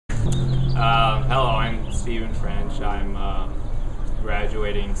Hello, I'm Stephen French. I'm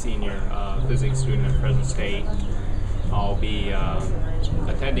graduating senior physics student at Fresno State. I'll be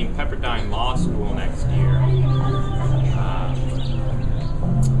attending Pepperdine Law School next year.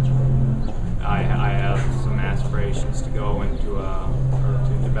 I have some aspirations to go into or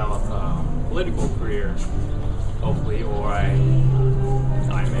to develop a political career, hopefully, or I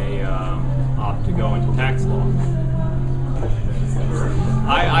may opt to go into tax law.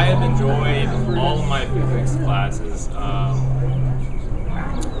 I have enjoyed all of my physics classes. I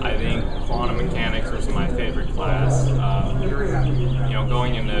think quantum mechanics was my favorite class.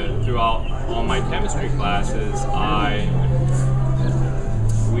 Going throughout all my chemistry classes,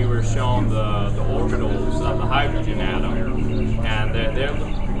 we were shown the orbitals of the hydrogen atom, and they're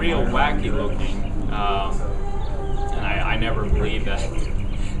real wacky looking. And I never believed that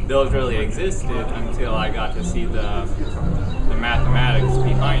those really existed until I got to see the mathematics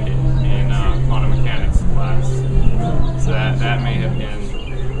behind it in quantum mechanics class. So that may have been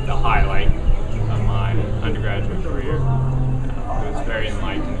the highlight of my undergraduate career. It was very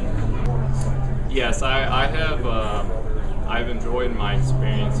enlightening. Yes, I've enjoyed my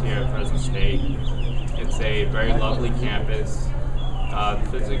experience here at Fresno State. It's a very lovely campus. The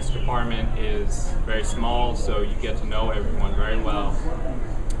physics department is very small, so you get to know everyone very well.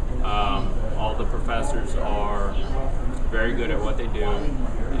 All the professors are very good at what they do.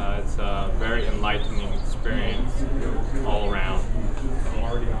 It's a very enlightening experience all around.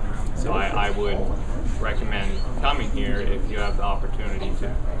 So I would recommend coming here if you have the opportunity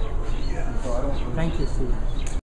to. Thank you, Steve.